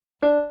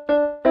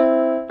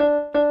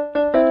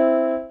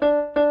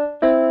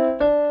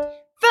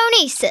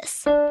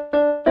Phronesis.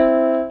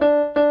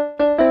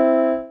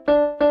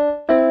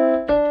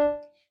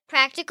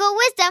 Practical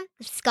Wisdom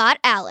with Scott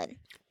Allen.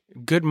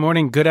 Good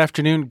morning, good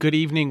afternoon, good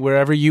evening,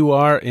 wherever you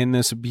are in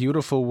this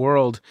beautiful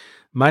world.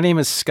 My name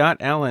is Scott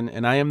Allen,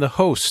 and I am the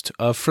host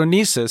of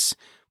Phronesis,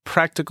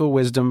 Practical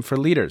Wisdom for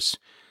Leaders.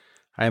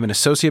 I am an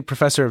associate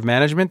professor of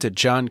management at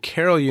John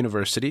Carroll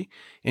University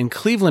in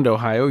Cleveland,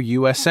 Ohio,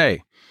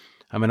 USA.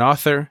 I'm an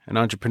author, an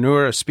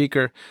entrepreneur, a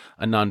speaker,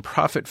 a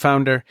nonprofit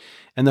founder,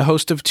 and the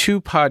host of 2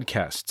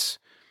 podcasts.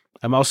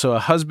 I'm also a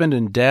husband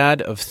and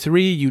dad of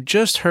 3. You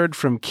just heard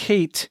from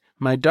Kate,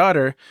 my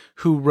daughter,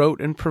 who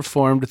wrote and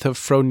performed the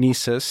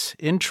Phronesis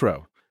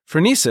intro.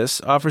 Phronesis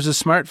offers a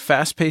smart,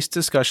 fast-paced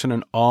discussion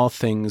on all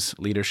things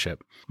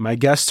leadership. My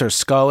guests are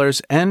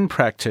scholars and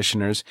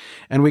practitioners,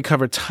 and we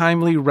cover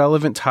timely,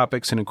 relevant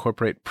topics and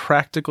incorporate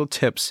practical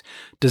tips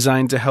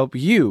designed to help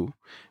you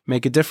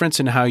make a difference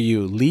in how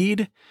you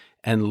lead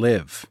and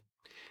live.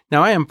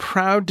 Now, I am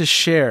proud to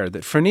share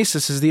that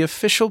Phronesis is the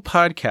official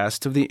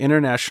podcast of the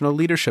International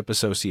Leadership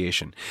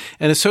Association,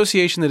 an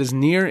association that is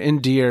near and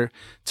dear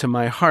to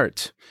my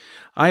heart.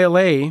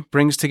 ILA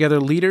brings together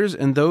leaders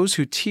and those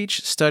who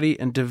teach, study,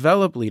 and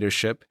develop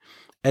leadership,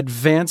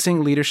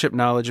 advancing leadership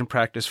knowledge and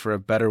practice for a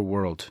better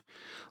world.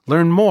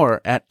 Learn more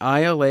at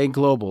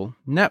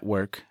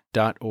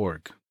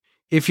ilaglobalnetwork.org.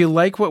 If you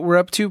like what we're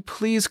up to,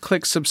 please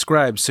click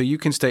subscribe so you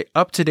can stay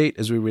up to date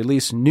as we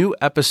release new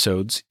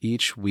episodes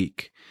each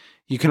week.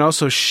 You can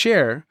also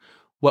share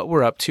what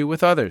we're up to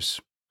with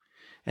others.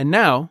 And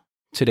now,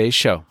 today's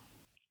show.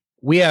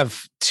 We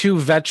have 2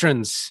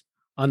 veterans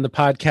on the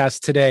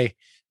podcast today.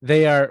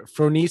 They are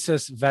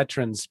Phronesis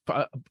veterans.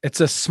 It's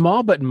a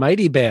small but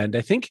mighty band.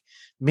 I think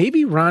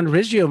maybe Ron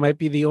Riggio might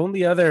be the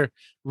only other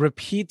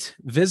repeat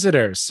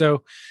visitor.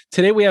 So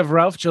today we have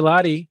Ralph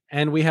Gelati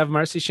and we have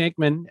Marcy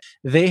Shankman.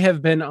 They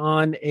have been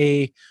on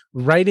a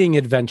writing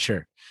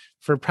adventure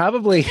for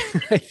probably,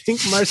 I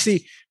think,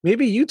 Marcy,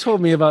 maybe you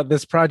told me about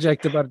this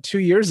project about 2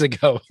 years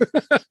ago.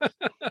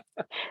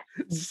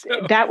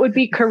 That would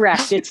be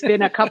correct. It's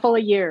been a couple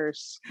of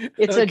years.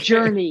 It's a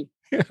journey.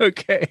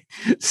 Okay.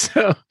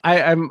 So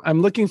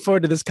I'm looking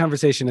forward to this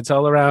conversation. It's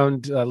all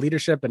around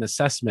leadership and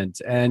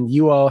assessment. And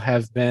you all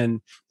have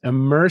been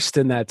immersed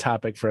in that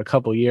topic for a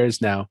couple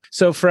years now.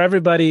 So for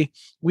everybody,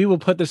 we will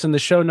put this in the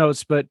show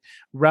notes, but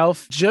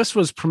Ralph just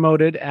was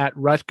promoted at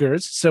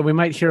Rutgers. So we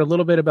might hear a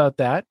little bit about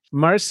that.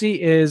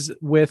 Marcy is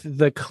with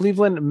the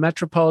Cleveland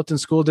Metropolitan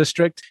School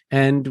District.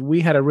 And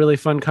we had a really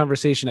fun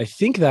conversation. I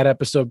think that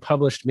episode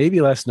published maybe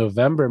last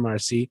November,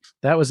 Marcy.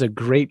 That was a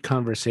great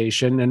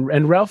conversation.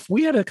 And Ralph,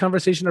 we had a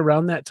conversation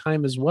around that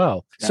time as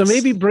well. Yes. So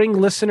maybe bring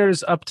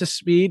listeners up to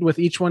speed with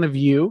each one of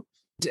you.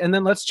 And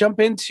then let's jump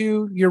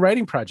into your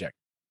writing project.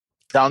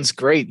 Sounds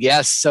great.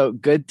 Yes. So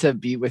good to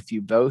be with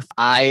you both.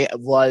 I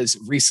was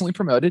recently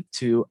promoted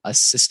to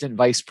Assistant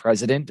Vice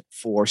President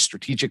for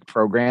Strategic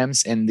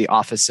Programs in the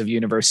Office of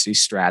University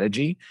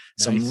Strategy.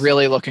 Nice. So I'm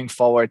really looking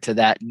forward to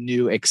that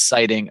new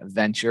exciting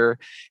venture,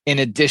 in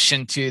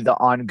addition to the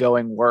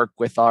ongoing work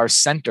with our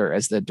center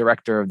as the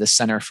director of the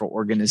Center for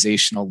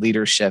Organizational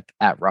Leadership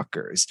at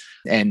Rutgers.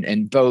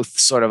 And both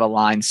sort of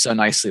align so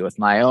nicely with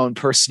my own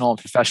personal and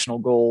professional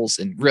goals,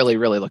 and really,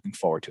 really looking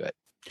forward to it.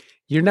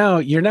 You're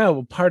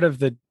now part of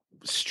the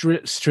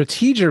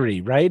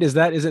strategery, right? Is it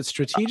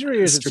strategery or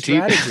is it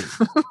strategy?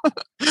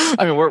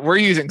 I mean, we're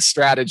using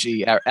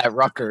strategy at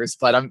Rutgers,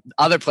 but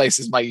other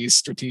places might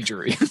use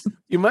strategery.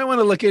 You might want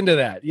to look into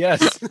that.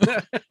 Yes.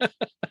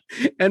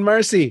 And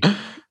Marcy.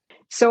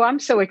 So I'm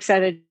so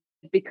excited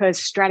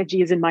because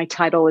strategy is in my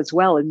title as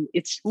well. And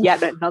it's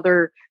yet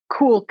another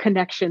cool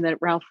connection that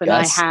Ralph and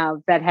I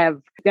have that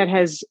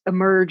has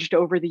emerged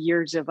over the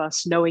years of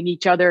us knowing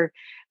each other.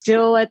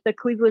 Still at the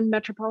Cleveland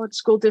Metropolitan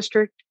School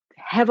District,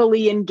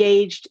 heavily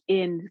engaged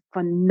in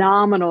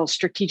phenomenal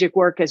strategic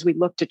work as we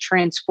look to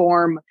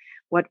transform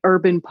what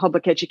urban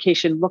public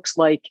education looks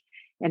like,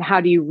 and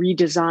how do you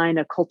redesign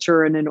a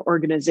culture and an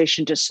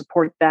organization to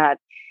support that,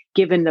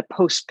 given the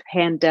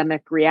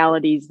post-pandemic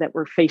realities that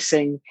we're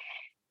facing.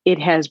 It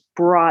has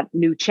brought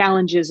new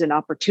challenges and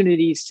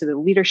opportunities to the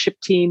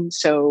leadership team.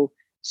 So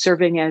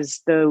serving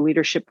as the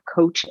leadership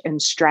coach and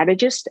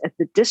strategist at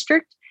the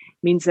district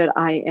means that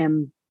I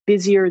am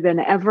busier than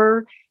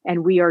ever,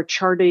 and we are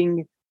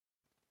charting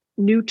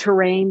new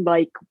terrain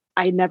like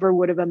I never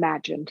would have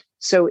imagined.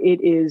 So it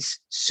is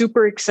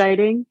super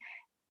exciting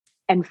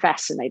and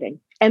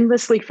fascinating,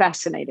 endlessly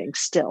fascinating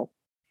still.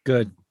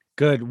 Good.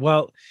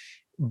 Well,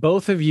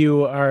 both of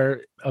you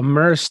are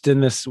immersed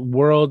in this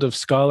world of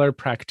scholar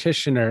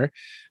practitioner,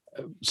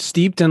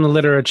 steeped in the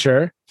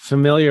literature,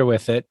 familiar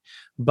with it,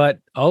 but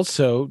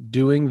also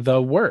doing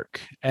the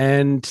work.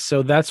 And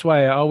so that's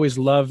why I always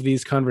love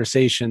these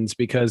conversations,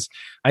 because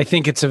I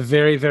think it's a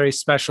very, very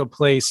special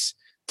place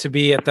to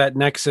be at that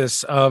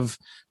nexus of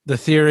the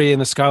theory and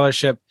the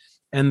scholarship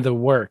and the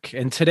work.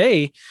 And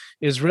today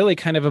is really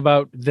kind of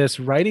about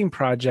this writing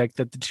project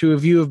that the two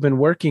of you have been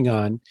working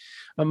on.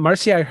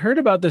 Marcy, I heard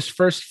about this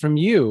first from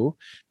you.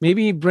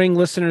 Maybe bring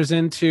listeners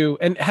into,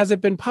 and has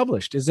it been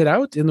published? Is it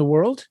out in the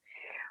world?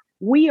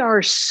 We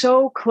are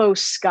so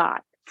close,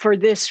 Scott. for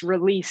this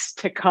release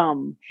to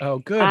come. Oh,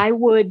 good. I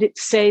would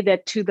say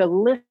that to the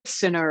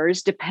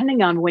listeners,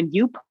 depending on when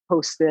you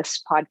post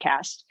this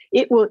podcast,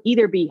 it will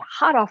either be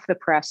hot off the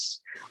press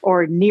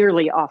or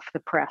nearly off the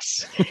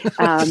press.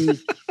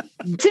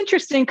 It's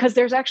interesting because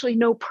there's actually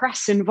no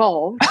press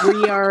involved.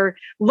 We are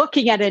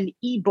looking at an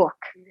ebook.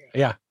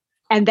 Yeah.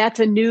 And that's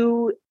a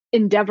new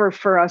endeavor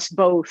for us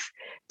both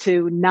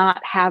to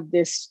not have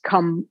this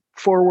come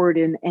forward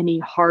in any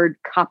hard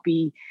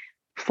copy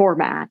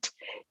format.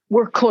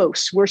 We're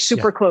close. We're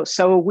super close.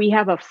 So we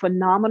have a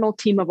phenomenal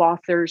team of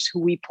authors who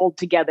we pulled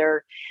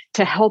together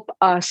to help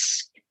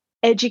us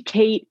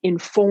educate,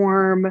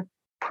 inform,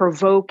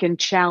 provoke, and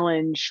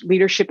challenge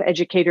leadership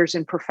educators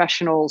and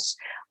professionals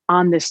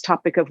on this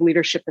topic of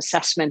leadership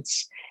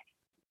assessments.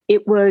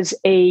 It was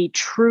a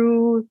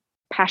true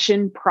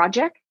passion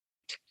project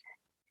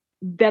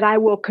that I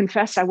will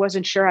confess I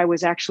wasn't sure I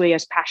was actually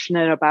as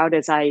passionate about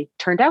as I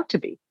turned out to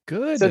be.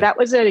 Good. So that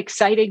was an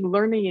exciting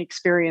learning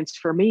experience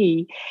for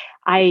me.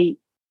 I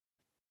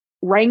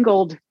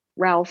wrangled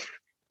Ralph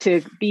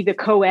to be the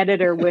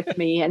co-editor with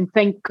me, and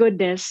thank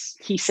goodness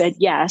he said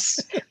yes.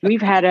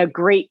 We've had a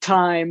great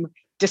time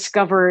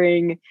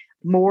discovering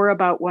more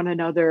about one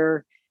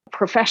another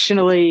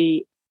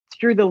professionally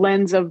through the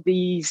lens of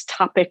these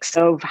topics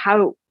of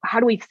how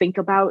do we think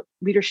about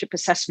leadership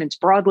assessments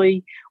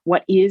broadly?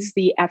 What is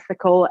the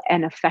ethical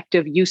and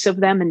effective use of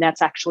them? And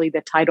that's actually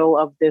the title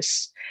of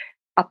this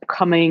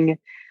upcoming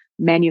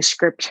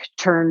manuscript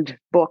turned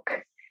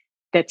book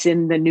that's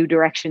in the New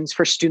Directions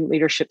for Student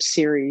Leadership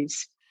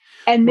series.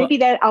 And maybe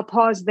that I'll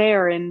pause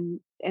there and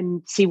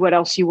see what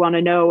else you want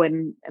to know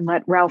and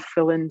let Ralph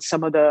fill in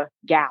some of the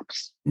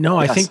gaps.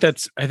 No, Yes.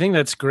 I think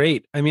that's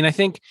great. I mean, I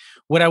think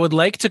what I would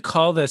like to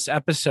call this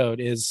episode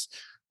is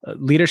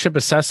leadership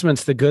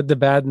assessments, the good, the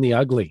bad, and the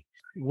ugly.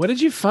 What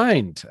did you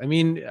find? I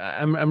mean,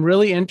 I'm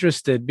really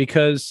interested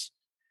because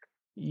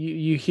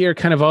you hear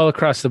kind of all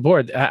across the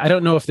board. I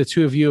don't know if the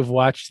two of you have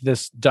watched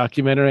this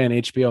documentary on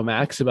HBO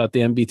Max about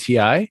the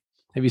MBTI.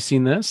 Have you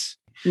seen this?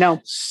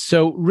 No.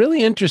 So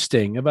really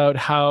interesting about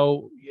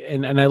how,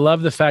 and I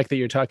love the fact that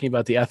you're talking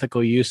about the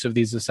ethical use of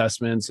these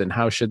assessments and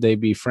how should they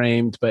be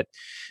framed, but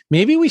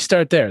maybe we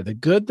start there, the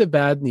good, the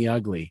bad, and the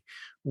ugly.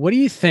 What do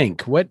you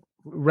think?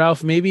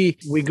 Ralph, maybe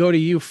we go to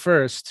you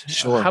first.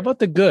 Sure. How about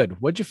the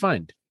good? What'd you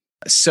find?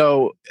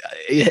 So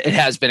it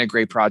has been a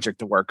great project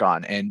to work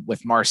on. And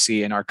with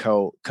Marcy and our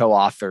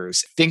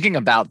co-authors, thinking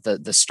about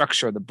the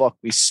structure of the book,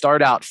 we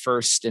start out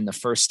first in the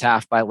first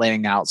half by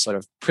laying out sort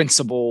of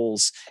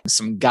principles,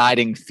 some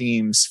guiding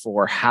themes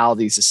for how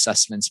these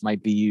assessments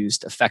might be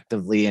used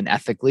effectively and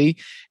ethically.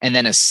 And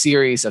then a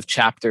series of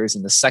chapters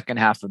in the second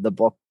half of the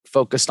book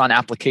focused on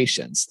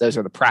applications. Those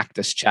are the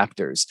practice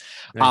chapters.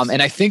 Nice.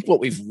 And I think what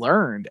we've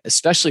learned,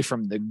 especially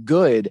from the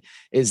good,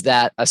 is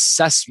that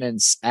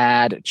assessments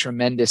add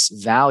tremendous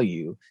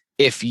value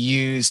if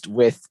used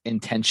with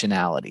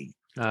intentionality,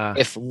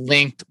 if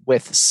linked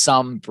with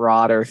some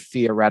broader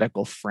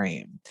theoretical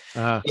frame,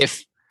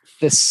 if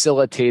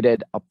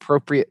facilitated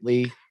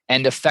appropriately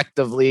and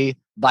effectively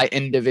by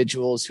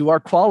individuals who are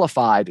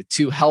qualified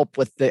to help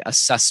with the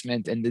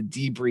assessment and the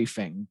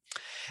debriefing,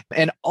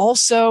 and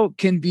also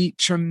can be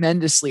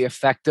tremendously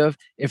effective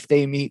if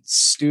they meet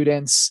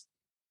students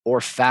or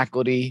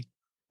faculty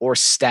or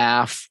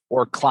staff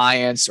or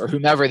clients or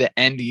whomever the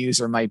end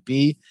user might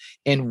be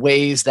in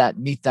ways that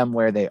meet them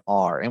where they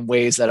are, in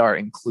ways that are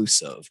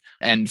inclusive.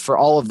 And for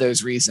all of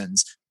those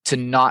reasons, to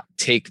not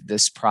take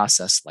this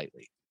process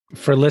lightly.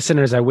 For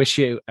listeners, I wish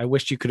you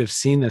could have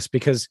seen this,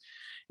 because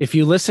if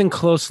you listen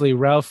closely,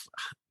 Ralph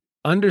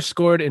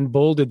underscored and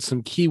bolded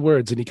some key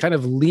words, and he kind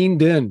of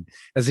leaned in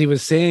as he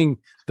was saying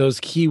those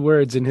key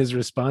words in his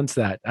response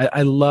to that.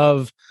 I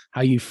love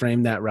how you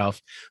framed that,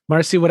 Ralph.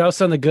 Marcy, what else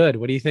on the good?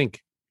 What do you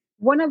think?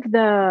 One of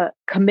the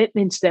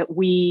commitments that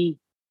we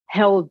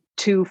held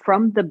to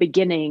from the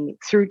beginning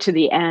through to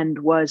the end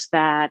was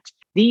that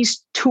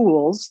these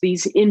tools,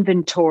 these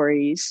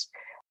inventories,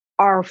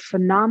 are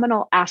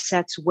phenomenal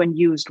assets when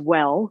used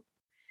well.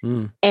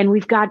 And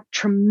we've got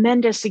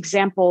tremendous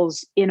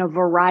examples in a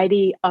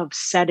variety of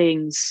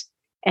settings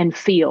and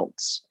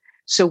fields.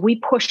 So we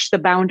push the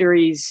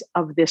boundaries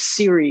of this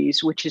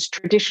series, which is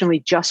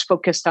traditionally just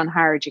focused on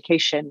higher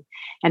education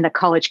and the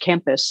college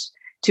campus,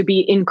 to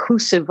be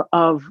inclusive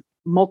of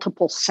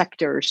multiple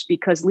sectors,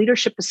 because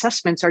leadership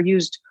assessments are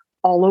used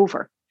all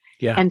over.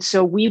 Yeah. And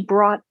so we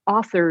brought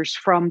authors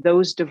from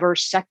those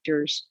diverse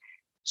sectors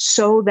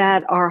so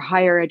that our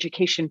higher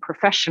education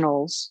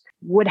professionals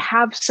would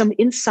have some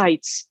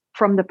insights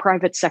from the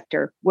private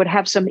sector, would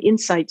have some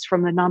insights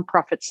from the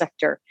nonprofit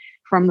sector,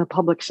 from the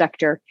public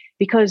sector,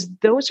 because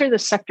those are the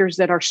sectors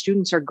that our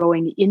students are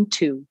going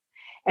into.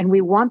 And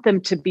we want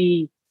them to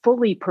be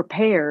fully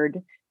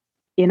prepared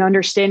in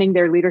understanding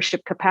their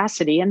leadership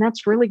capacity. And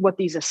that's really what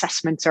these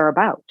assessments are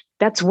about.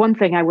 That's one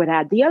thing I would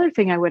add. The other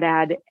thing I would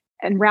add,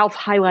 and Ralph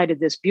highlighted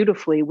this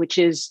beautifully, which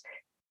is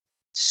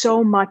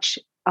so much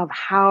of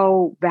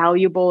how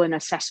valuable an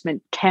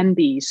assessment can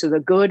be. So the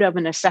good of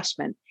an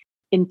assessment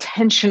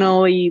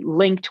intentionally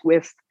linked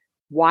with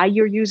why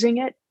you're using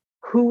it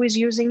who is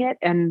using it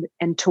and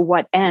to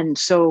what end.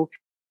 So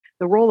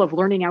the role of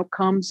learning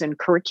outcomes and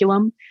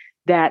curriculum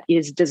that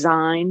is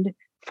designed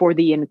for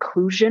the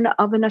inclusion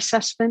of an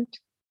assessment,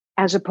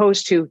 as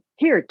opposed to,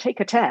 here, take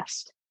a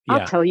test. Yeah.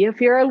 I'll tell you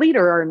if you're a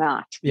leader or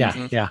not. Yeah.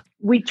 Mhm. Yeah.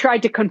 We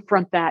tried to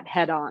confront that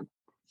head on.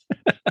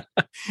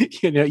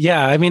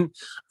 Yeah. I mean,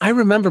 I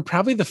remember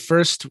probably the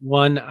first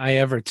one I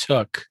ever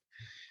took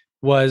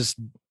was,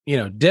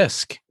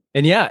 DISC.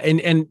 And yeah,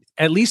 and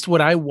at least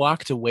what I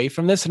walked away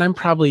from this, and I'm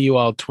probably you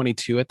all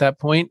 22 at that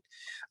point.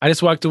 I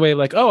just walked away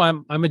like, oh,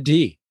 I'm a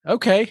D.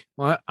 Okay.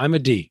 Well, I'm a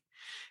D.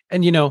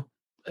 And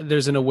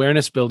there's an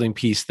awareness building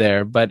piece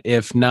there, but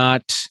if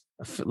not,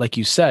 like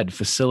you said,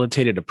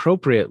 facilitated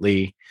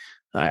appropriately,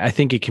 I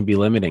think it can be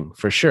limiting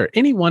for sure.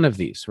 Any one of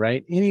these,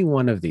 right? Any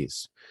one of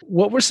these.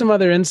 What were some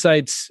other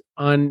insights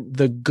on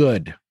the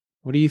good?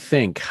 What do you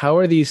think? How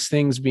are these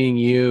things being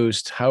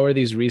used? How are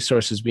these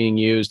resources being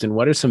used? And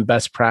what are some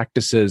best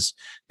practices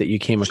that you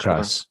came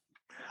across?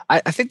 I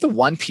think the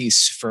one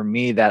piece for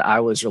me that I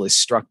was really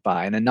struck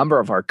by, and a number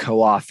of our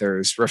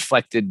co-authors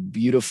reflected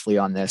beautifully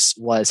on this,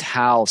 was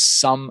how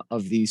some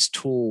of these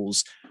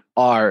tools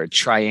are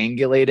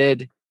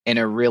triangulated in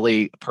a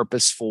really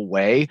purposeful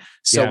way.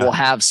 So we'll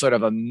have sort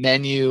of a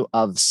menu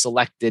of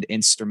selected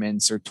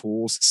instruments or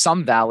tools,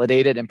 some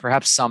validated and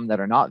perhaps some that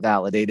are not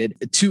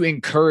validated, to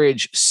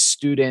encourage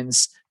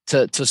students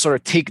to sort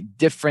of take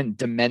different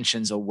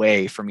dimensions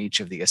away from each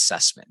of the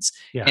assessments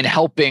and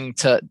helping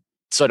to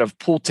sort of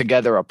pull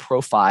together a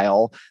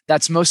profile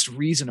that's most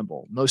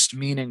reasonable, most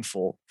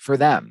meaningful for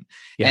them.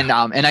 And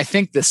I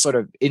think this sort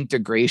of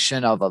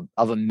integration of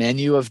a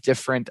menu of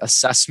different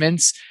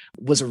assessments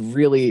was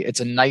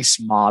it's a nice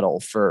model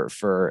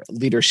for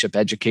leadership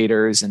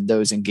educators and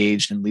those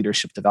engaged in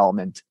leadership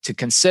development to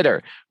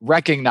consider,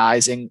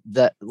 recognizing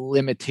the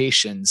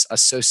limitations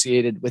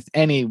associated with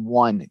any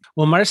one.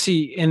 Well,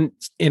 Marcy,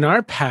 in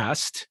our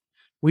past,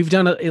 we've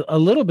done a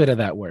little bit of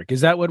that work.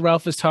 Is that what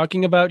Ralph is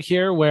talking about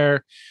here,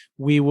 where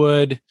we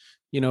would,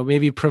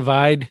 maybe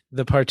provide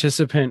the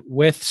participant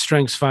with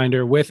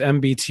StrengthsFinder, with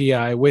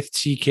MBTI, with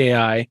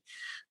TKI,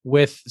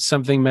 with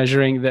something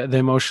measuring the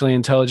emotionally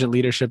intelligent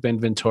leadership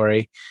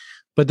inventory,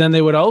 but then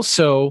they would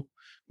also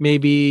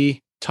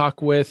maybe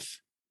talk with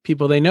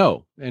people they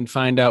know and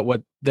find out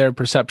what their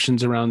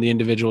perceptions around the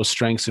individual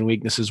strengths and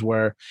weaknesses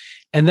were.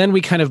 And then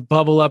we kind of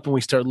bubble up and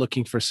we start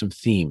looking for some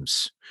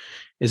themes.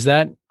 Is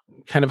that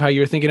kind of how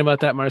you're thinking about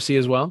that, Marcy,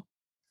 as well?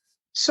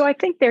 So I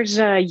think there's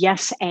a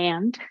yes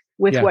and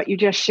with what you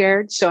just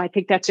shared. So I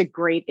think that's a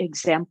great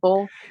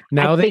example.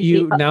 Now that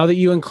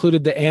you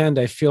included the and,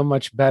 I feel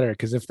much better,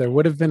 because if there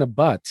would have been a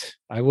but,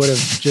 I would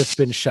have just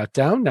been shut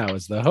down now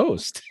as the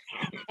host.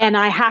 And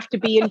I have to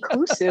be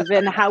inclusive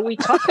in how we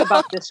talk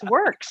about this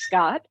work,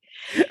 Scott.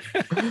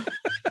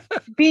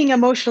 Being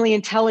emotionally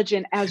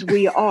intelligent as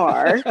we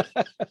are,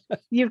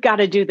 you've got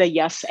to do the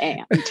yes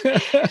and.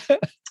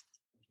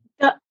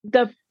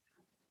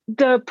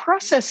 The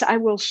process I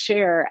will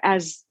share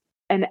as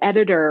an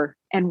editor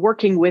and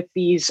working with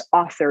these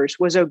authors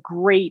was a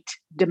great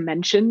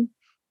dimension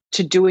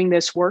to doing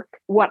this work.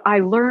 What I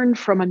learned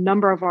from a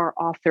number of our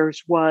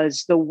authors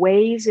was the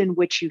ways in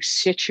which you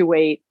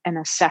situate an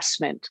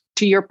assessment.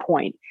 To your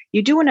point,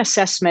 you do an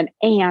assessment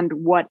and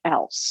what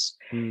else?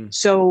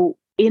 So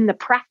in the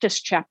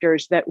practice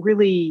chapters that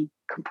really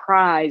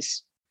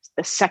comprise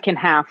the second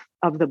half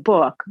of the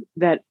book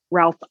that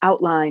Ralph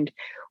outlined,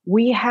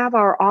 we have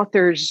our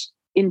authors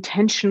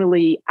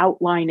intentionally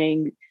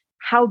outlining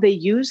how they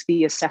use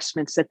the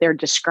assessments that they're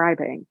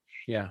describing.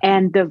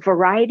 And the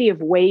variety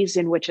of ways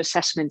in which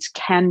assessments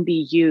can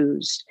be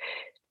used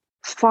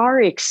far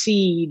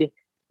exceed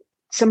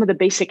some of the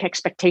basic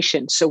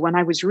expectations. So when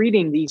I was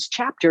reading these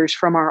chapters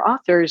from our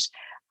authors,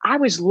 I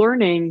was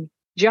learning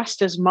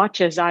just as much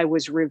as I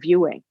was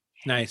reviewing.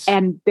 Nice.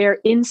 And their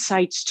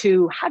insights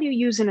to how do you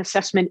use an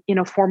assessment in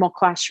a formal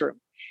classroom?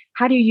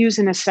 How do you use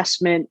an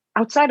assessment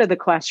outside of the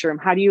classroom?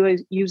 How do you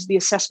use the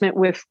assessment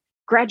with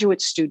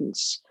graduate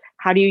students?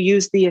 How do you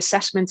use the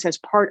assessments as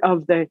part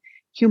of the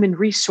human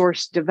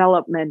resource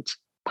development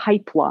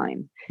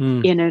pipeline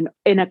in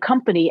a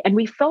company? And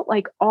we felt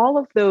like all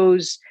of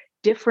those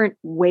different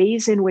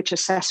ways in which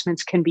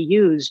assessments can be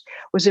used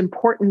was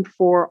important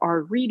for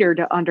our reader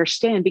to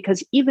understand,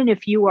 because even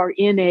if you are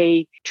in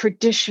a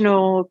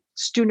traditional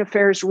student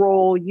affairs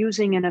role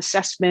using an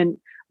assessment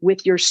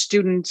with your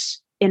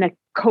students in a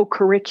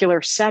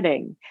co-curricular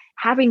setting,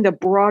 having the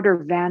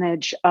broader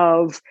vantage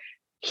of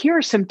here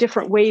are some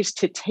different ways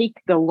to take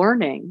the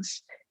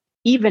learnings,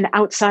 even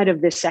outside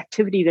of this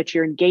activity that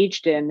you're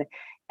engaged in,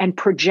 and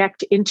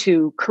project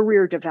into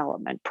career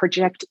development,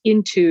 project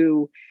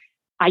into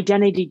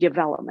identity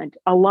development.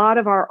 A lot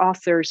of our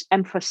authors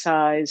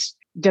emphasize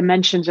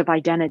dimensions of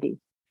identity.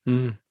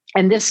 And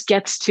this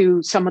gets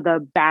to some of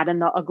the bad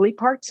and the ugly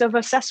parts of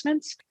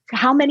assessments.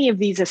 How many of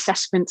these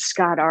assessments,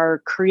 Scott,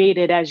 are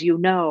created, as you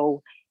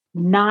know,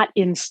 not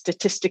in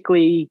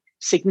statistically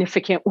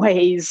significant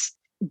ways,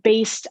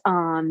 based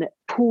on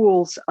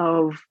pools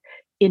of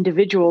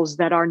individuals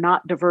that are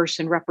not diverse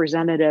and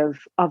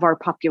representative of our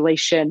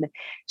population,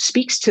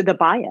 speaks to the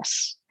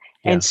bias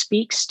and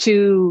speaks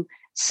to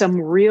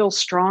some real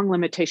strong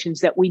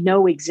limitations that we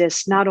know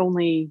exist, not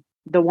only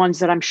the ones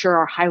that I'm sure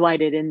are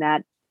highlighted in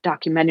that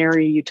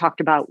documentary you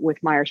talked about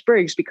with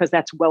Myers-Briggs, because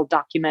that's well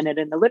documented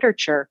in the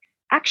literature.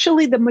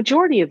 Actually, the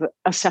majority of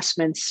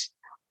assessments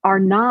are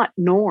not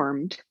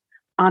normed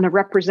on a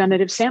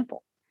representative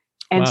sample.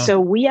 And so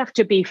we have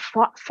to be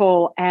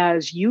thoughtful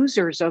as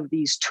users of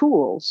these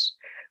tools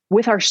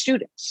with our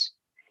students.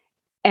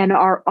 And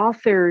our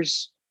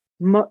authors,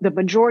 the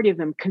majority of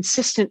them,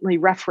 consistently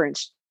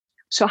reference.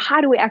 So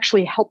how do we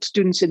actually help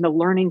students in the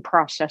learning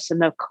process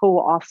and the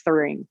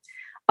co-authoring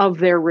of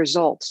their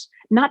results?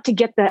 Not to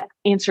get the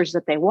answers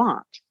that they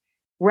want,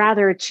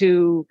 rather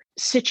to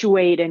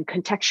situate and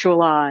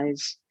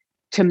contextualize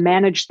to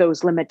manage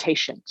those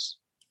limitations.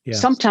 Yes.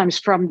 Sometimes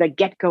from the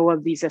get-go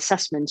of these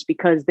assessments,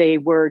 because they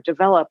were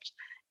developed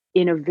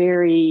in a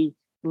very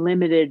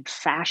limited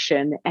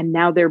fashion, and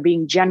now they're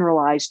being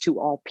generalized to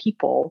all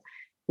people,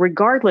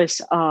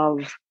 regardless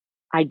of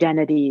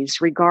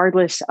identities,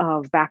 regardless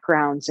of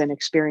backgrounds and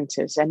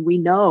experiences. And we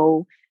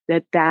know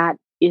that that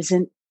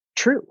isn't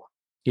true.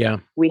 Yeah.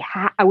 We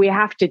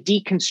have to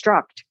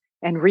deconstruct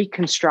and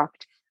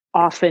reconstruct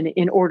often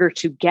in order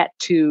to get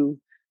to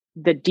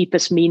the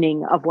deepest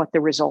meaning of what the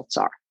results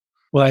are.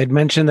 Well, I had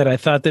mentioned that I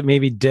thought that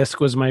maybe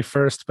DISC was my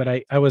first, but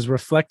I was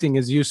reflecting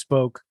as you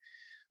spoke.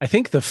 I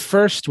think the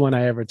first one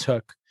I ever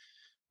took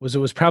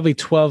was probably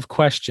 12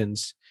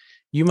 questions.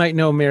 You might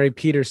know Mary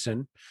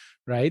Peterson,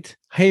 right?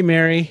 Hey,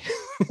 Mary.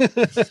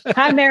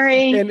 Hi,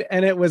 Mary.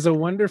 And it was a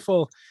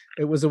wonderful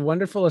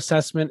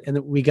assessment, and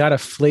we got a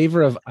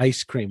flavor of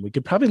ice cream. We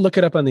could probably look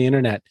it up on the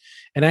internet,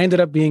 and I ended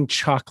up being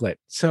chocolate.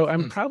 So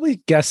I'm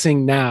probably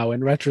guessing now,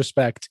 in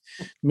retrospect,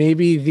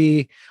 maybe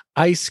the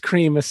ice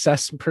cream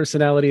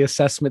personality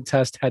assessment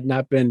test had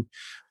not been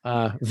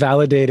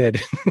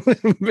validated.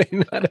 May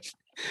not have,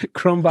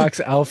 Chromebox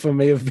Alpha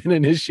may have been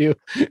an issue.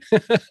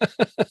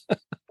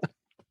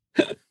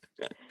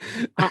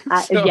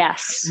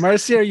 Yes.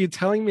 Marcy, are you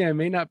telling me I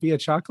may not be a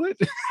chocolate?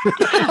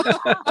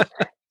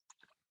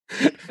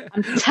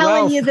 I'm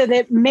telling you that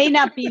it may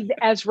not be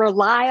as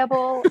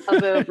reliable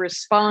of a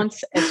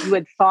response as you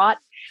had thought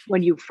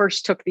when you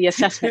first took the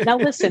assessment. Now,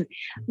 listen,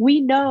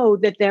 we know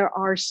that there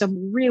are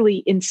some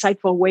really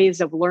insightful ways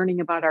of learning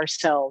about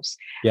ourselves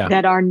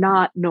that are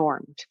not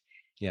normed.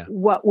 Yeah.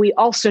 What we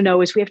also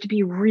know is we have to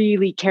be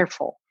really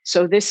careful.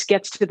 So this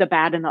gets to the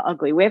bad and the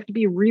ugly. We have to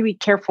be really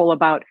careful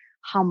about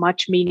how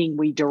much meaning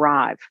we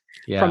derive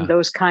from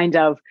those kind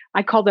of,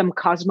 I call them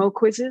Cosmo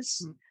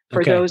quizzes.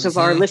 For those of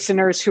our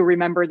listeners who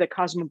remember the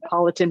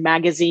Cosmopolitan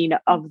magazine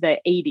of the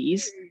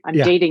 80s, I'm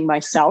dating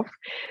myself,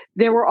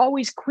 there were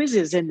always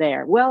quizzes in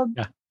there. Well,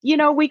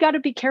 we got to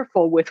be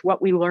careful with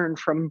what we learn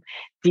from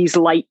these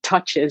light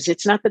touches.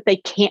 It's not that they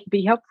can't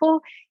be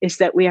helpful, it's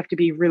that we have to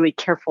be really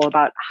careful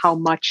about how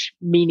much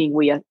meaning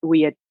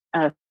we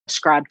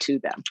ascribe to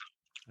them.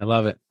 I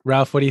love it.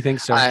 Ralph, what do you think,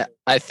 sir?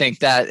 I think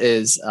that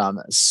is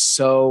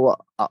so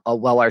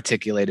well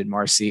articulated,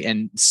 Marcy,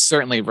 and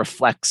certainly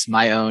reflects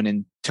my own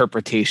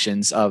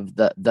interpretations of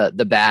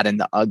the bad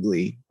and the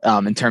ugly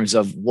in terms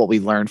of what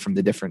we learned from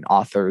the different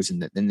authors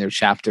and in their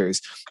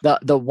chapters.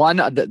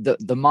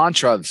 The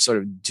mantra of sort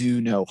of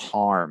do no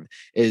harm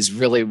is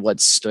really what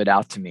stood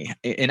out to me.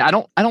 And I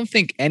don't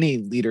think any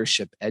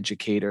leadership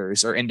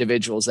educators or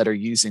individuals that are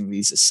using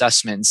these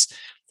assessments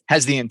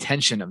has the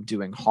intention of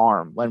doing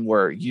harm when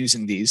we're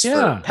using these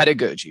for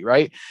pedagogy,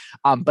 right?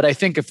 But I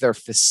think if they're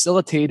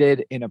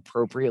facilitated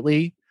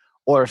inappropriately,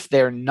 or if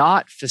they're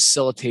not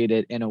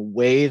facilitated in a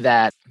way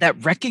that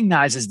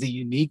recognizes the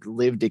unique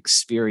lived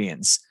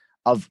experience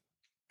of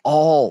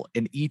all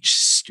and each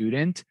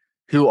student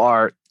who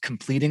are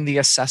completing the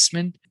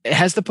assessment, it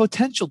has the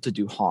potential to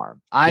do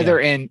harm, either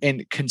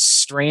in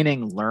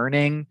constraining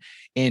learning,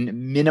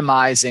 in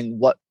minimizing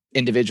what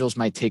individuals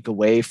might take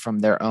away from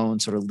their own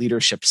sort of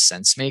leadership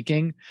sense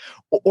making,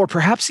 or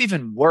perhaps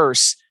even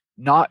worse,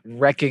 not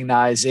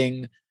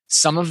recognizing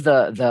some of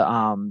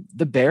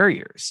the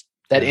barriers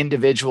that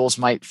individuals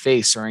might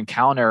face or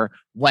encounter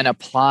when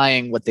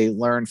applying what they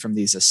learn from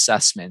these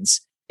assessments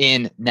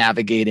in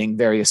navigating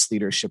various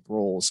leadership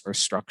roles or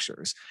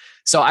structures.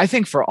 So I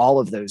think for all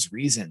of those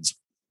reasons,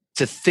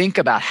 to think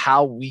about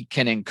how we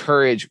can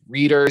encourage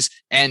readers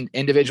and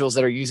individuals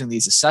that are using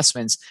these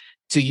assessments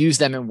to use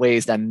them in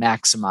ways that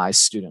maximize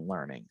student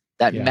learning,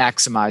 that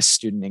maximize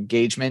student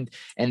engagement,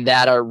 and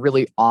that are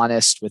really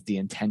honest with the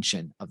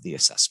intention of the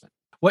assessment.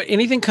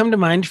 Anything come to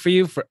mind for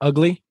you for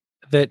ugly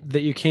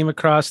that you came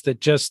across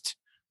that just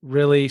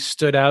really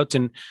stood out?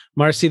 And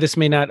Marcy, this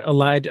may not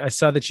align. I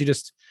saw that you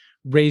just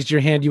raised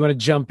your hand. You want to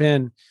jump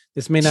in.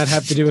 This may not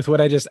have to do with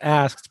what I just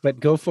asked, but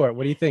go for it.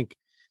 What do you think?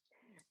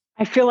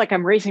 I feel like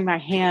I'm raising my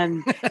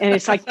hand and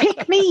it's like,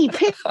 pick me,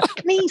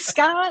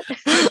 Scott.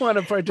 I want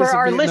to participate for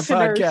our in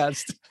listeners, the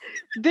podcast.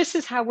 This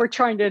is how we're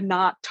trying to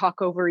not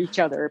talk over each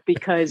other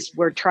because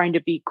we're trying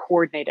to be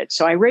coordinated.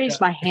 So I raised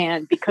my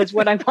hand because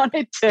what I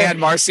wanted to... And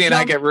Marcy and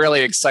I get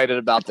really excited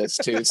about this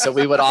too. So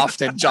we would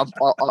often jump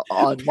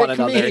on one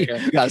another.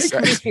 Yes,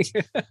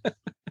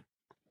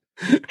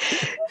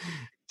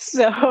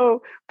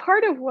 So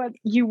part of what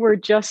you were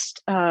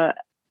just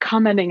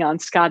commenting on,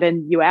 Scott,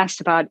 and you asked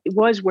about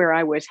was where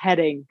I was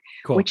heading,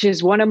 Cool. which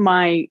is one of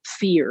my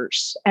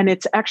fears. And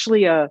it's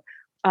actually a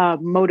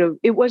motive.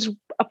 It was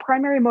a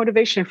primary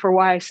motivation for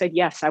why I said,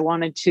 yes, I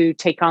wanted to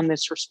take on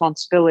this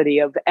responsibility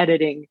of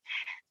editing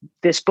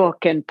this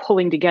book and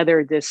pulling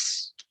together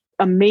this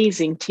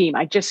amazing team.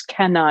 I just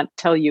cannot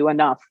tell you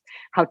enough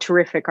how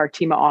terrific our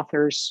team of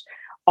authors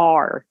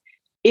are.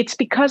 It's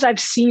because I've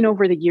seen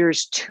over the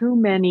years too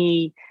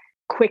many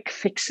quick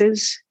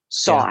fixes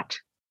sought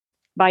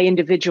by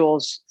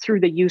individuals through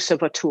the use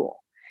of a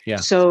tool. Yeah.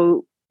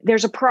 So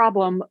there's a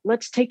problem.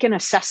 Let's take an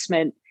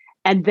assessment,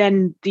 and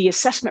then the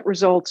assessment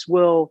results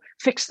will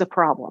fix the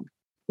problem.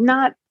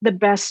 Not the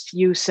best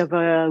use of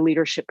a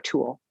leadership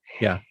tool.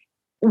 Yeah.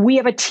 We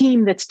have a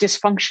team that's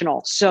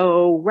dysfunctional.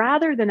 So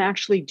rather than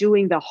actually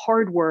doing the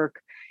hard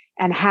work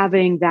and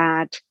having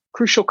that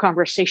crucial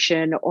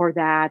conversation or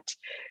that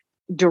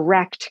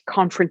direct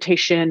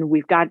confrontation,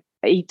 we've got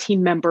a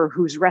team member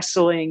who's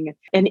wrestling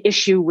an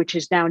issue which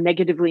is now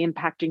negatively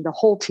impacting the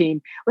whole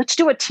team. Let's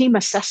do a team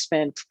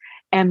assessment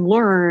and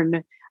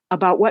learn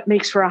about what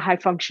makes for a high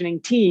functioning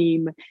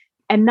team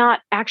and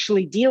not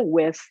actually deal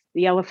with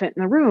the elephant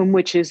in the room,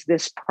 which is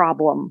this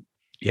problem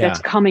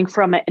that's coming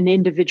from an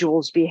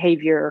individual's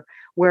behavior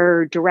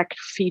where direct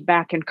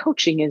feedback and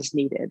coaching is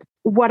needed.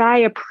 What I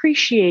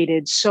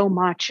appreciated so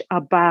much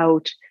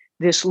about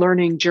this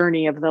learning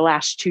journey of the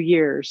last 2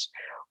 years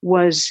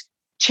was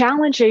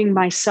challenging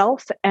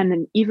myself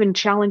and even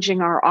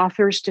challenging our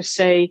authors to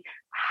say,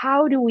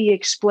 how do we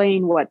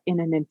explain what in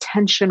an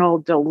intentional,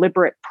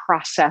 deliberate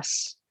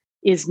process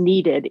is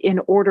needed in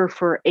order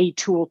for a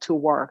tool to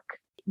work?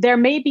 There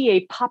may be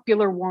a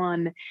popular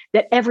one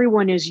that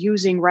everyone is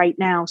using right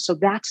now, so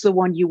that's the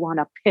one you want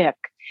to pick.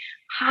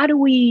 How do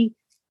we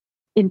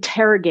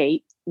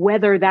interrogate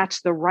whether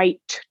that's the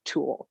right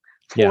tool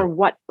for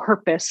what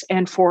purpose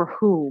and for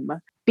whom?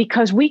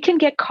 Because we can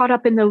get caught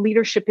up in the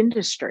leadership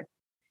industry.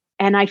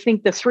 And I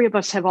think the three of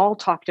us have all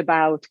talked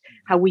about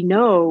how we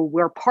know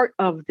we're part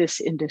of this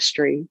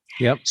industry.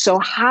 Yep. So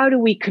how do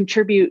we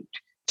contribute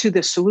to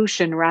the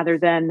solution rather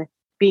than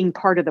being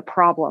part of the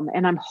problem?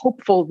 And I'm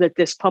hopeful that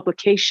this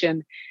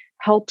publication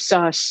helps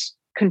us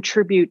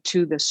contribute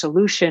to the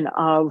solution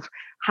of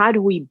how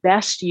do we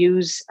best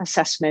use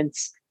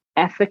assessments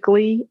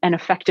ethically and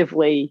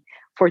effectively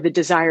for the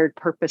desired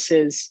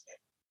purposes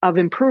of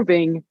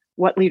improving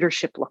what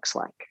leadership looks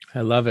like.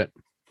 I love it.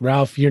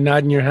 Ralph, you're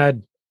nodding your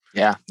head.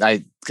 Yeah,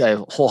 I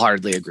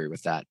wholeheartedly agree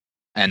with that.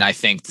 And I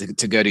think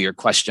to go to your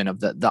question of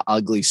the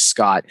ugly,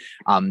 Scott,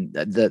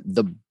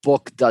 the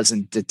book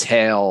doesn't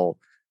detail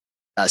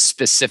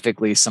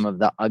specifically some of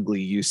the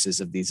ugly uses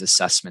of these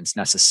assessments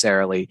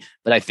necessarily,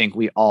 but I think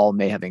we all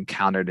may have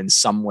encountered in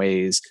some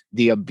ways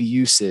the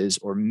abuses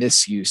or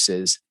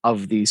misuses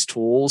of these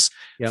tools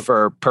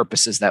for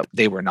purposes that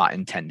they were not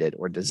intended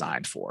or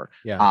designed for.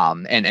 Yeah.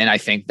 And I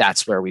think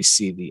that's where we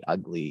see the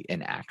ugly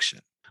in action.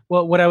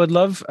 Well, what I would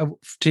love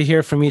to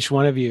hear from each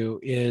one of you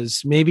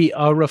is maybe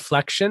a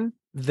reflection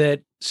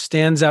that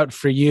stands out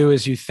for you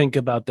as you think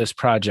about this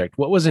project.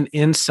 What was an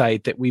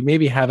insight that we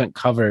maybe haven't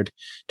covered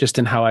just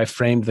in how I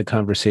framed the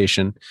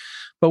conversation?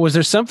 But was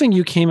there something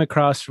you came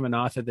across from an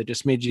author that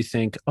just made you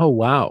think, oh,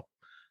 wow,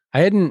 I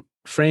hadn't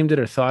framed it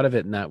or thought of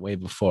it in that way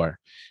before?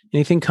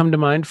 Anything come to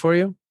mind for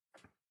you?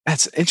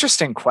 That's an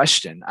interesting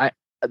question.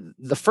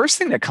 The first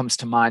thing that comes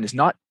to mind is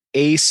not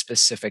a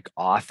specific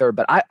author,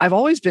 but I've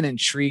always been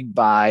intrigued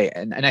by,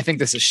 and I think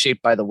this is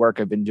shaped by the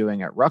work I've been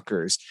doing at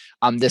Rutgers,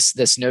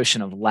 this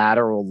notion of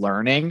lateral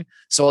learning.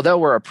 So although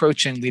we're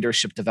approaching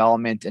leadership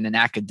development in an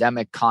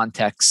academic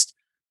context,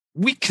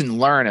 we can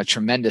learn a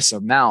tremendous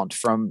amount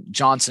from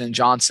Johnson &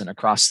 Johnson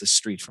across the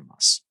street from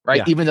us,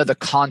 right? Yeah. Even though the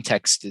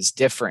context is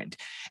different.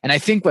 And I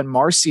think when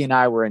Marcy and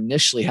I were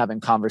initially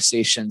having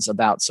conversations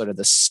about sort of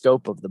the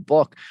scope of the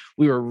book,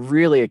 we were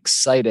really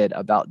excited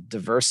about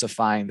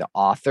diversifying the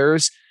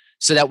authors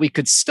so that we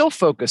could still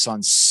focus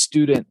on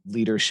student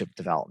leadership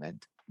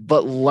development,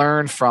 but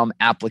learn from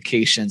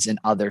applications in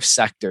other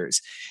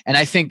sectors. And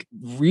I think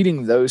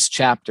reading those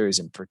chapters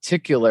in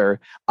particular,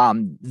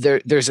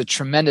 there's a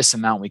tremendous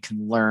amount we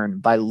can learn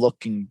by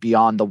looking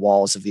beyond the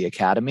walls of the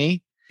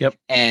academy. Yep.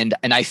 And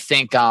I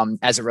think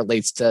as it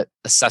relates to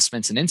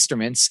assessments and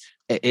instruments,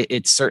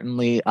 it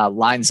certainly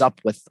lines up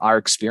with our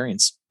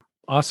experience.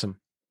 Awesome.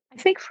 I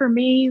think for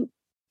me,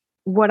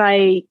 what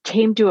I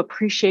came to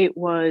appreciate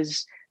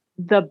was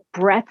the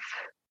breadth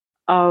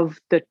of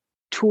the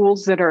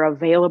tools that are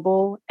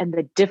available and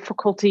the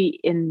difficulty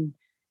in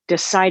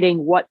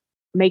deciding what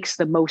makes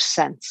the most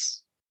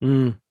sense.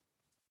 And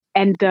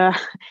the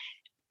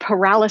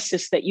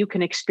paralysis that you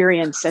can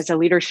experience as a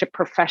leadership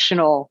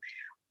professional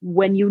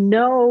when you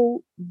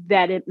know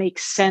that it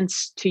makes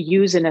sense to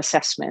use an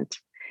assessment.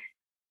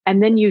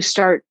 And then you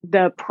start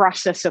the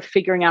process of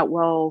figuring out,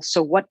 well,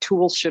 so what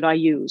tools should I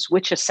use?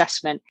 Which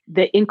assessment?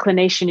 The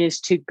inclination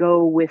is to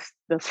go with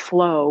the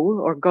flow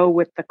or go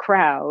with the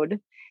crowd.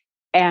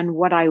 And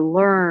what I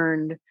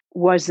learned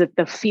was that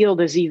the field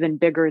is even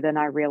bigger than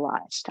I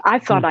realized. I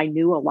thought I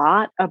knew a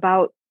lot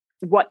about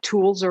what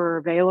tools are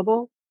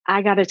available,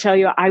 I got to tell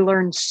you, I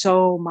learned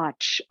so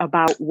much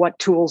about what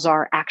tools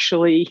are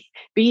actually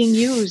being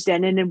used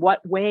and in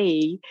what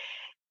way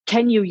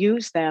can you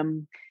use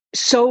them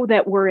so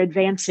that we're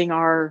advancing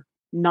our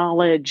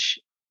knowledge,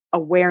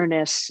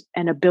 awareness,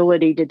 and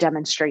ability to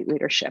demonstrate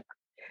leadership.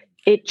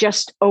 It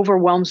just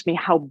overwhelms me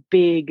how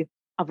big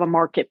of a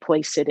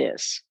marketplace it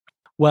is.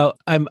 Well,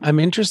 I'm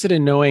interested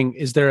in knowing,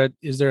 is there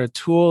a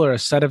tool or a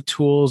set of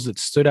tools that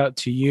stood out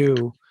to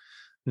you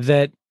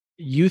that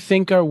you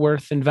think are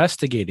worth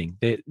investigating,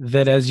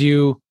 that as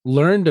you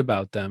learned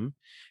about them,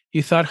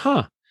 you thought,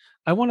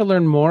 I want to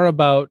learn more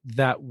about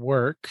that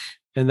work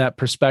and that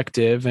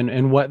perspective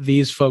and what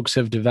these folks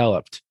have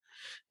developed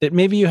that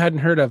maybe you hadn't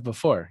heard of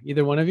before?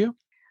 Either one of you?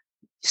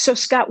 So,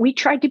 Scott, we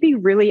tried to be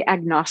really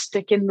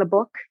agnostic in the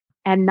book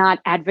and not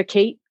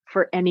advocate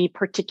for any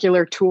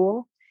particular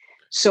tool.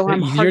 So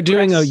you're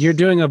doing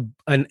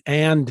an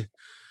and,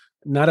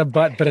 not a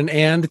but an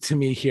and to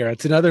me here.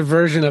 It's another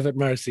version of it,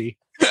 Marcy.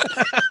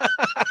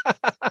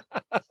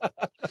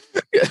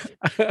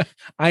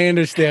 I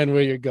understand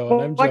where you're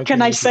going. Well, what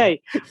can I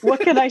say? What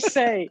can I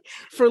say?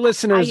 For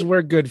listeners,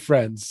 we're good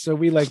friends, so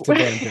we like to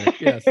banter.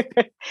 Yes.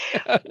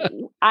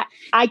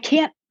 I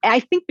can't. I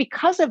think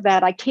because of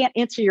that, I can't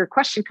answer your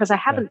question because I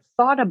haven't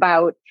thought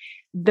about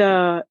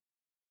the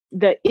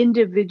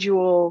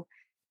individual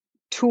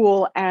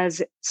tool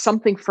as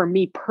something for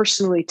me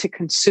personally to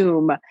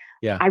consume.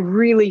 Yeah. I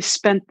really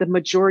spent the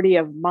majority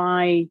of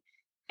my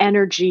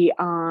energy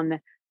on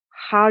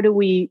how do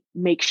we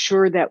make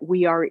sure that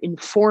we are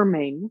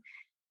informing,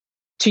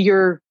 to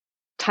your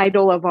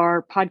title of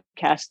our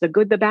podcast, The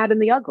Good, the Bad,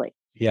 and the Ugly.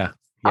 Yeah.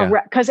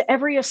 Because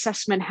every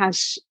assessment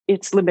has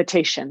its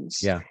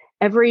limitations. Yeah.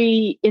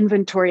 Every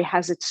inventory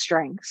has its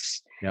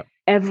strengths. Yep.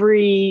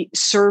 Every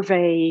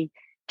survey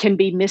can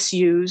be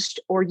misused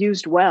or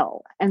used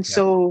well. And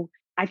so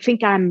I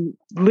think I'm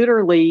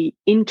literally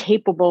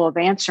incapable of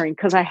answering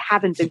because I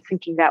haven't been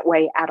thinking that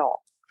way at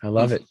all. I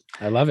love it.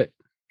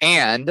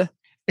 And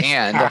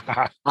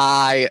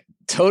I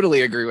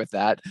totally agree with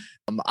that.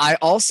 I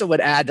also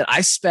would add that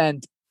I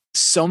spent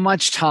so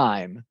much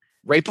time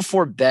right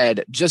before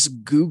bed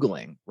just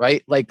Googling,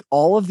 right? Like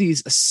all of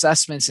these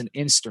assessments and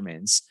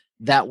instruments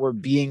that were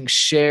being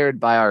shared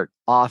by our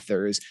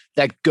authors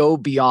that go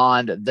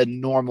beyond the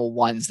normal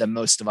ones that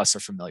most of us are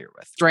familiar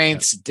with.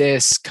 Strengths,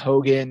 DISC,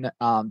 Kogan,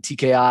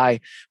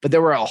 TKI, but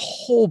there were a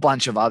whole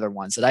bunch of other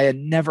ones that I had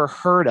never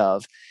heard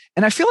of.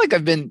 And I feel like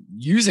I've been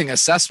using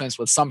assessments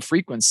with some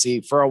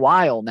frequency for a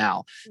while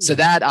now. So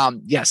that,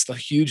 yes, the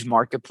huge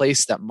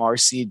marketplace that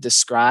Marcy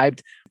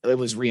described, it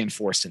was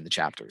reinforced in the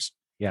chapters.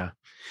 Yeah.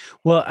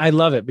 Well, I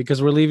love it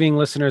because we're leaving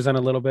listeners on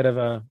a little bit of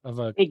a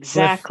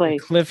exactly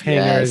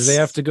cliffhanger as they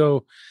have to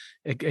go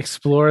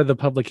explore the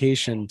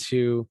publication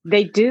too.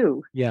 They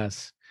do.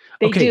 Yes.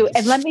 They do.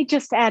 And let me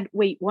just add,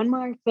 one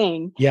more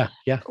thing. Yeah.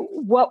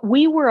 What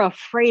we were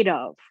afraid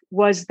of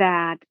was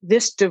that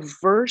this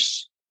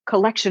diverse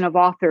collection of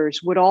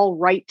authors would all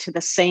write to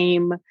the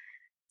same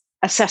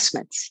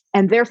assessments.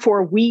 And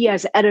therefore, we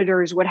as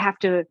editors would have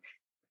to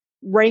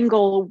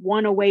wrangle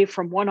one away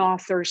from one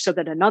author so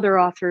that another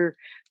author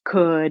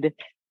could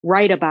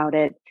write about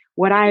it.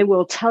 What I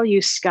will tell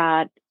you,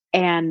 Scott,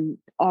 and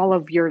all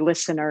of your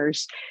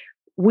listeners,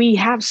 we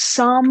have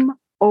some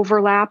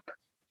overlap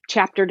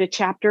chapter to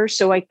chapter.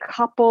 So a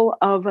couple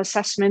of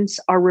assessments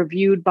are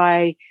reviewed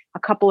by a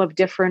couple of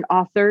different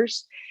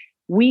authors.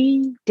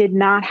 We did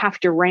not have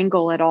to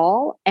wrangle at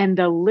all. And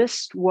the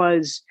list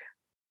was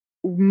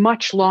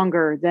much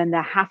longer than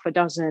the half a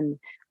dozen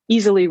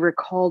easily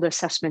recalled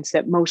assessments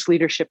that most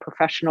leadership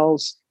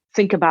professionals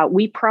think about.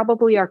 We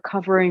probably are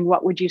covering,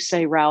 what would you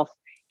say, Ralph,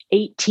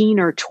 18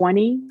 or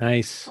 20?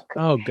 Nice.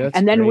 Oh, good.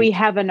 And then we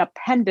have an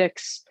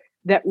appendix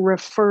that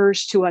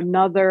refers to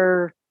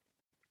another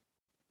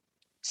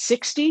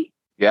 60.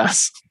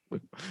 Yes.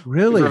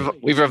 Really?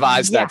 We've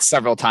revised that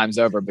several times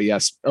over, but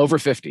yes, over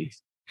 50.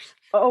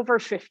 Over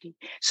 50.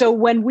 So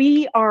when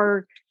we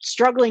are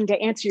struggling to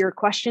answer your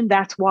question,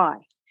 that's why.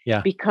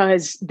 Yeah.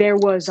 Because there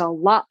was a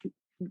lot.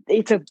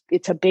 It's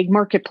a big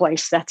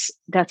marketplace.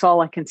 That's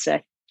all I can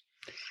say.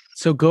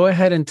 So go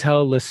ahead and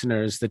tell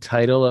listeners the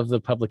title of the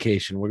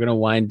publication. We're going to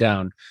wind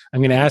down. I'm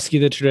going to ask you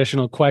the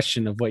traditional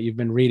question of what you've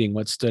been reading,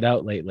 what stood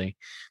out lately.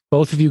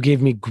 Both of you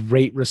gave me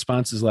great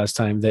responses last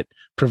time that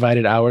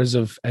provided hours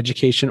of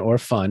education or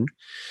fun.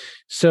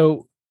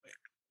 So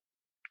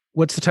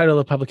what's the title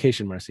of the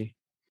publication, Marcy?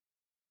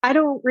 I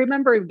don't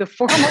remember the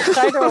formal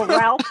title,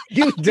 Ralph.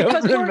 You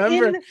don't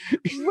remember?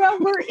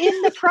 We're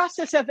in the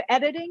process of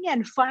editing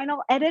and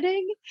final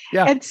editing.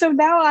 Yeah. And so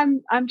now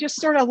I'm just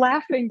sort of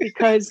laughing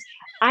because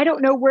I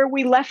don't know where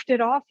we left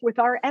it off with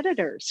our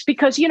editors.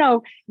 Because,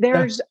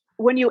 there's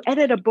when you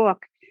edit a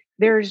book,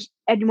 there's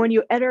And when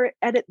you edit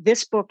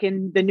this book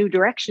in the New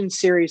Direction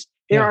series,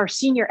 there are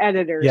senior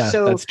editors. Yeah,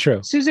 so that's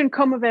true. Susan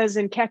Komovez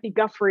and Kathy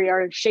Guthrie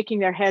are shaking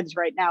their heads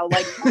right now.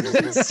 Like,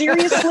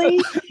 seriously?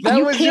 That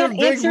you was can't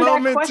your big answer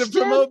moment that to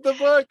question? promote the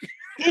book.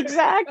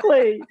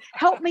 Exactly.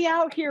 Help me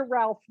out here,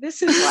 Ralph.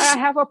 This is why I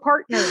have a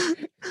partner.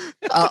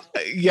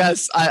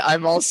 Yes,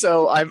 I'm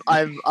also I'm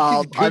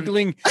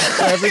Googling.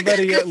 For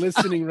everybody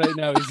listening right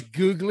now, he's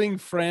Googling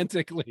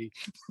frantically.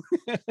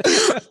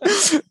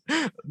 The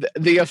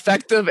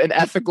effective and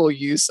ethical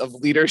use of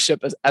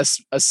leadership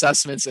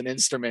assessments and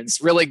instruments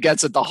really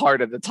gets at the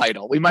heart of the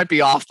title. We might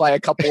be off by a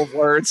couple of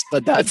words,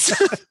 but that's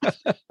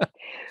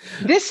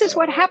This is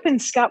what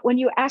happens, Scott, when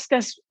you ask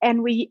us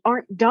and we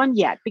aren't done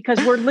yet, because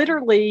we're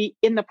literally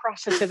in the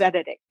process of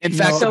editing. In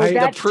fact, So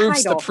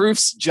the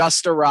proofs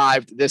just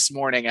arrived this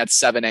morning at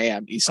 7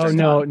 a.m.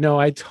 Eastern. Oh, no,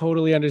 I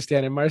totally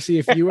understand. And Marcy,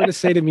 if you were to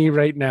say to me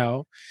right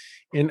now,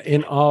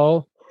 in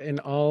all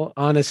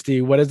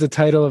honesty, what is the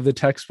title of the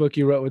textbook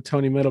you wrote with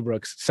Tony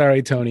Middlebrooks?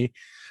 Sorry, Tony,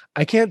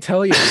 I can't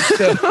tell you.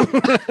 So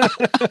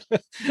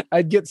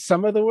I'd get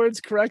some of the words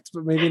correct,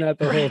 but maybe not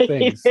the whole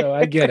thing. So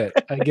I get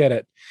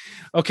it.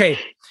 Okay.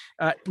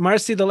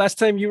 Marcy, the last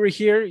time you were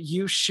here,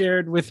 you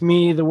shared with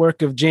me the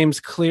work of James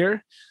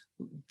Clear,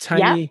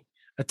 Tiny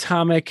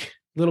Atomic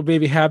Little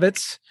Baby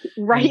Habits,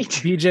 right?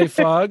 BJ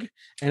Fogg,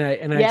 and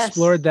I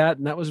explored that,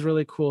 and that was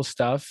really cool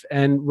stuff.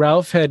 And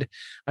Ralph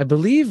I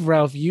believe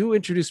you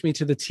introduced me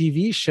to the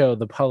TV show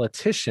The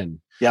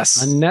Politician,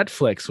 yes, on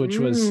Netflix, which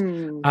was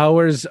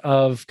hours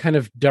of kind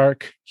of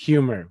dark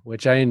humor,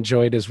 which I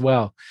enjoyed as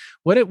well.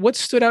 What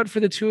stood out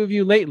for the two of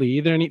you lately?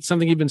 Either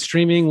something you've been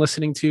streaming,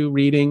 listening to,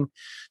 reading,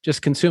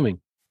 just consuming?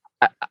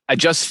 I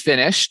just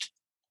finished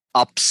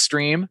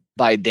Upstream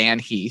by Dan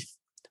Heath.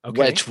 Okay.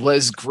 Which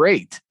was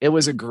great. It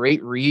was a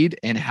great read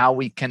in how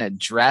we can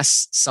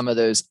address some of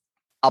those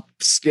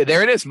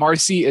there it is.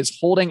 Marcy is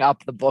holding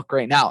up the book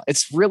right now.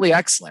 It's really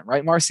excellent,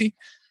 right, Marcy?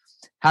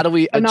 How do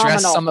we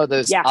address some of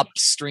those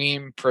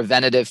upstream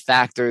preventative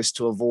factors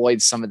to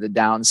avoid some of the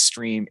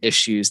downstream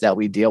issues that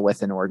we deal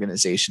with in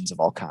organizations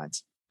of all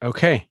kinds?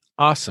 Okay.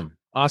 Awesome.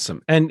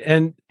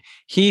 And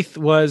Heath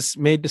was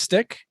Made to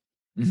Stick?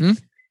 Mm-hmm.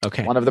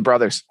 Okay. One of the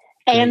brothers.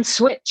 And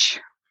Switch.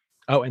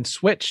 Oh, and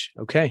Switch.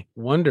 Okay.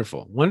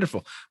 Wonderful.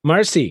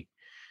 Marcy,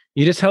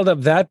 you just held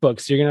up that book,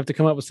 so you're going to have to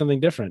come up with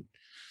something different.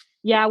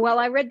 Yeah, well,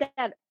 I read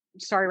that.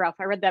 Sorry, Ralph.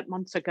 I read that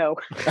months ago.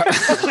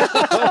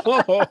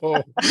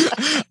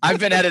 I've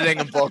been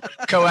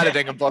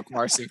co-editing a book,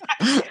 Marcy.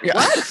 Yeah.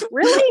 What?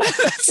 Really?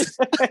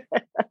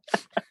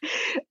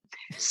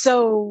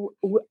 So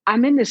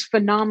I'm in this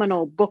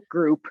phenomenal book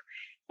group,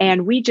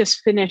 and we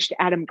just finished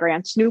Adam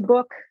Grant's new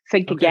book,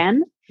 Think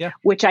Again. Yeah.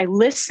 Which I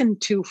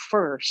listened to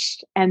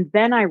first and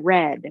then I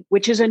read,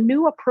 which is a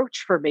new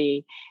approach for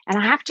me. And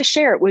I have to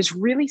share, it was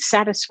really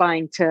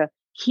satisfying to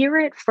hear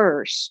it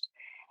first.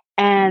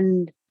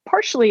 And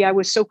partially, I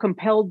was so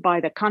compelled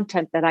by the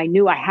content that I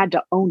knew I had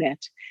to own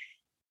it.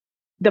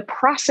 The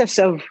process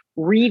of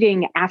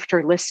reading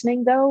after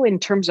listening, though, in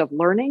terms of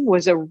learning,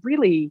 was a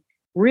really,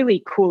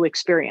 really cool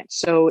experience.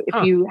 So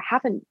if you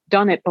haven't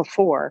done it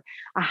before,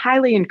 I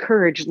highly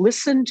encourage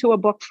listen to a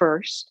book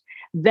first,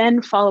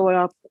 then follow it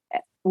up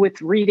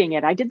with reading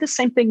it. I did the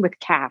same thing with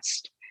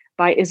Caste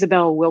by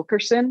Isabel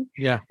Wilkerson,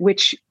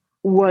 which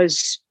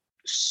was,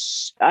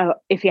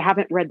 if you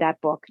haven't read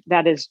that book,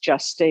 that is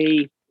just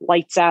a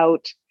lights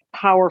out,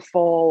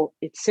 powerful.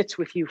 It sits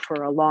with you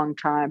for a long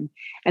time.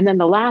 And then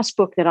the last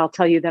book that I'll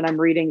tell you that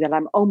I'm reading that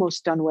I'm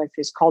almost done with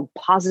is called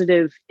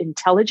Positive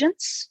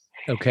Intelligence.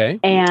 Okay.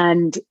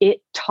 And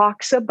it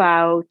talks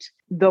about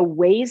the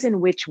ways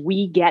in which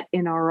we get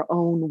in our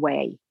own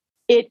way.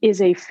 It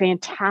is a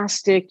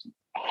fantastic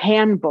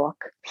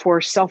handbook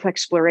for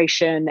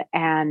self-exploration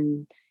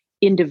and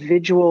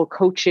individual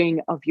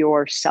coaching of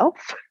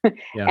yourself.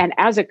 And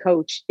as a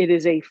coach, it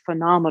is a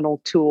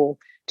phenomenal tool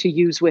to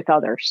use with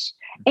others.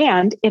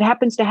 And it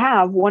happens to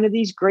have one of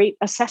these great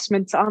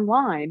assessments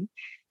online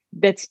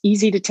that's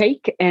easy to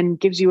take and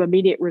gives you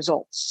immediate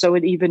results. So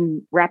it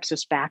even wraps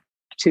us back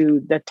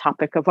to the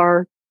topic of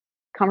our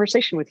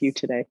conversation with you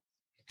today.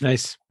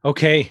 Nice.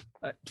 Okay.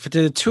 For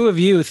the two of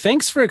you,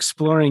 thanks for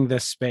exploring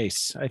this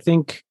space. I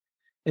think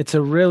it's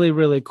a really,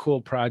 really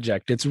cool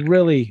project. It's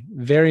really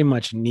very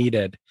much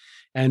needed.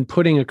 And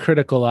putting a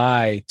critical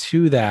eye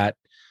to that,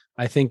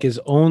 I think, is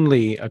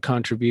only a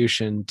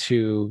contribution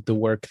to the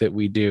work that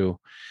we do.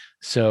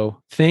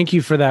 So thank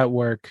you for that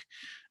work.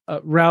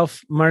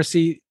 Ralph,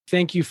 Marcy,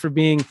 thank you for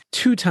being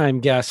two-time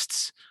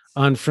guests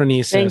on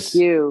Phronesis. Thank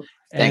you.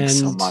 Thanks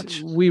so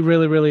much. We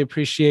really, really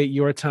appreciate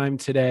your time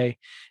today.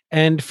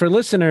 And for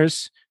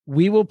listeners,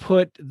 we will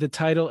put the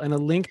title and a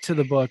link to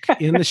the book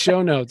in the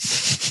show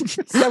notes.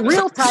 The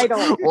real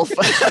title.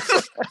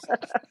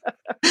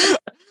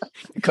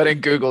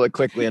 Couldn't Google it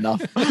quickly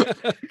enough.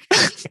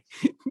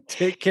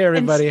 Take care,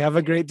 everybody. Have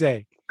a great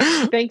day.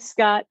 Thanks,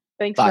 Scott.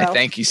 Thanks, Bye. Ralph.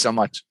 Thank you so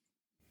much.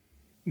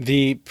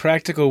 The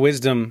practical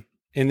wisdom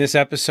in this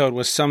episode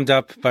was summed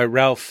up by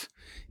Ralph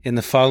in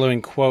the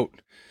following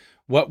quote: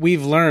 "What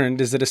we've learned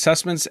is that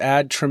assessments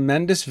add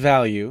tremendous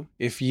value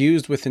if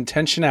used with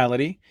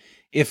intentionality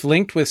if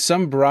linked with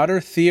some broader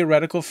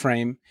theoretical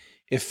frame,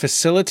 if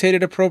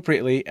facilitated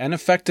appropriately and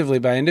effectively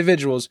by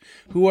individuals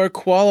who are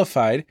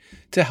qualified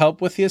to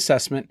help with the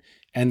assessment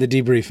and the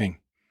debriefing.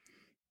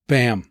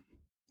 Bam.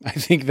 I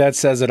think that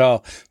says it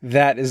all.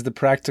 That is the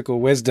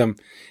practical wisdom.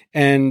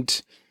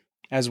 And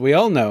as we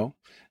all know,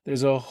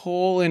 there's a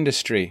whole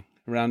industry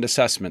around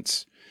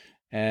assessments.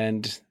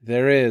 And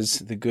there is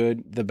the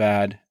good, the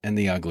bad, and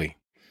the ugly.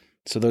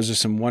 So those are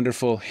some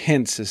wonderful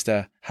hints as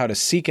to how to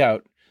seek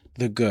out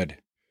the good.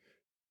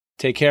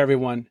 Take care,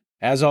 everyone.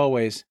 As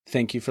always,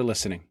 thank you for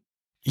listening.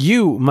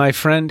 You, my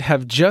friend,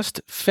 have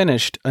just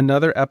finished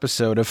another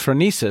episode of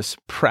Phronesis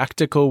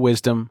Practical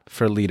Wisdom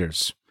for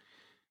Leaders.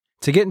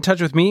 To get in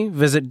touch with me,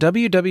 visit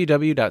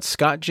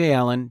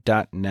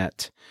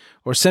www.scottjallen.net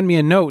or send me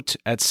a note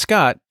at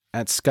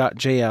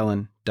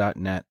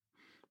scott@scottjallen.net.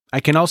 I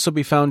can also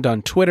be found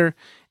on Twitter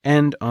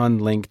and on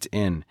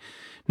LinkedIn.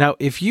 Now,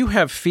 if you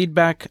have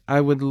feedback, I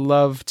would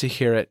love to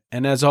hear it.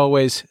 And as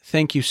always,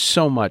 thank you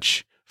so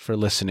much for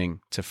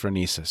listening to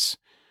Phronesis.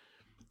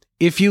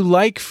 If you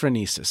like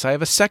Phronesis, I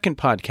have a second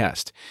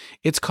podcast.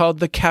 It's called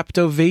the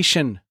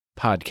Captovation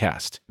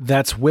Podcast.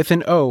 That's with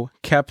an O,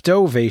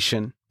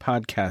 Captovation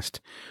Podcast,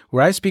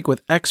 where I speak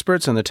with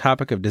experts on the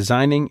topic of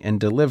designing and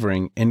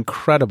delivering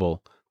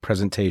incredible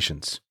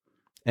presentations.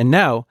 And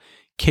now,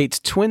 Kate's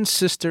twin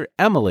sister,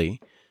 Emily,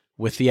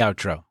 with the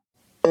outro.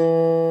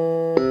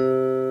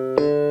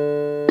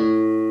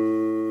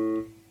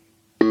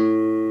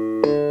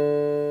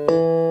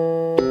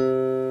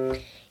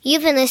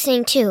 You've been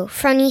listening to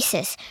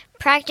Phronesis,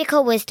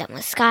 Practical Wisdom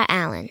with Scott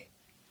Allen.